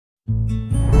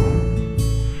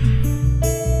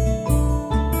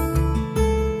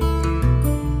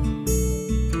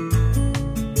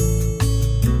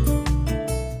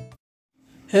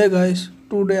Hey guys,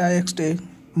 today I explain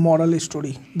moral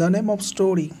story. The name of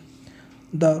story: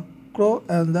 The Crow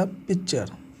and the Pitcher.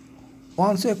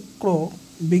 Once a crow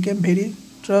became very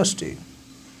thirsty.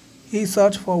 He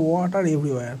searched for water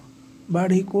everywhere,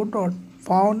 but he could not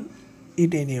find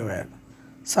it anywhere.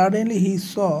 Suddenly he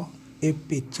saw a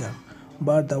pitcher,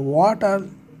 but the water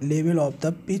level of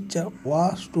the pitcher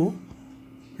was too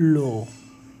low.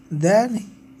 Then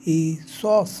he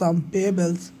saw some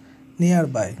pebbles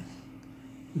nearby.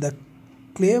 The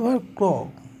clever crow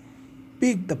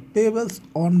picked the pebbles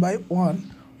one by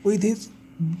one with his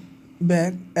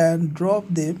back and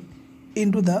dropped them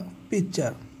into the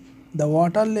pitcher. The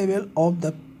water level of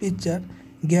the pitcher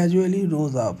gradually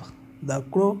rose up. The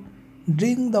crow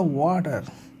drank the water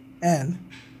and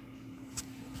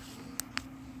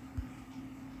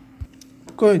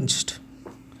quenched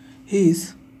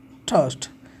his thirst.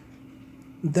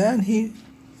 Then he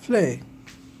flew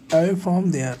away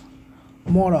from there.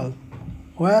 Moral: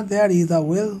 where there is a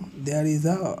will, there is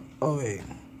a way.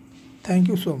 Thank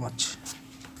you so much.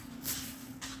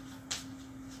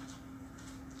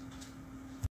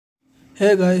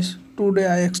 Hey guys, today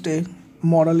I explain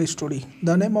moral story.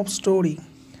 The name of story: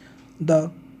 The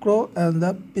Crow and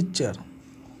the Pitcher.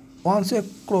 Once a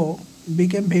crow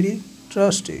became very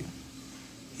thirsty.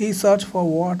 He searched for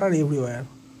water everywhere,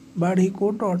 but he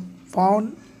could not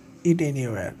find it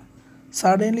anywhere.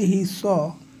 Suddenly he saw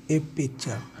a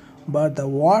pitcher, but the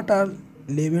water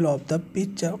level of the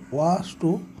pitcher was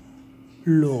too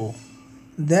low.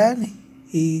 Then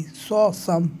he saw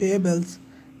some pebbles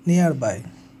nearby.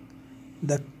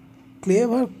 The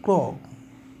clever crow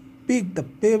picked the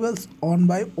pebbles one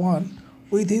by one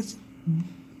with his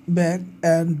back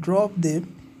and dropped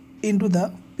them into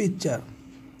the pitcher.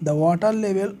 The water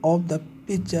level of the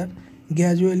pitcher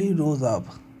gradually rose up.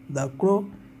 The crow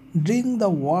drank the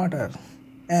water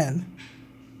and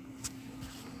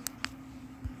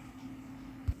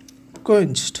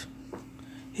quenched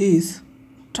his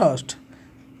thirst.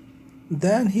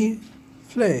 Then he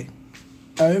flew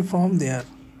away from there.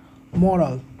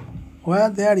 Moral: where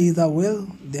there is a will,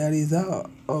 there is a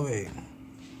way.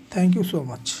 Thank you so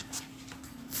much.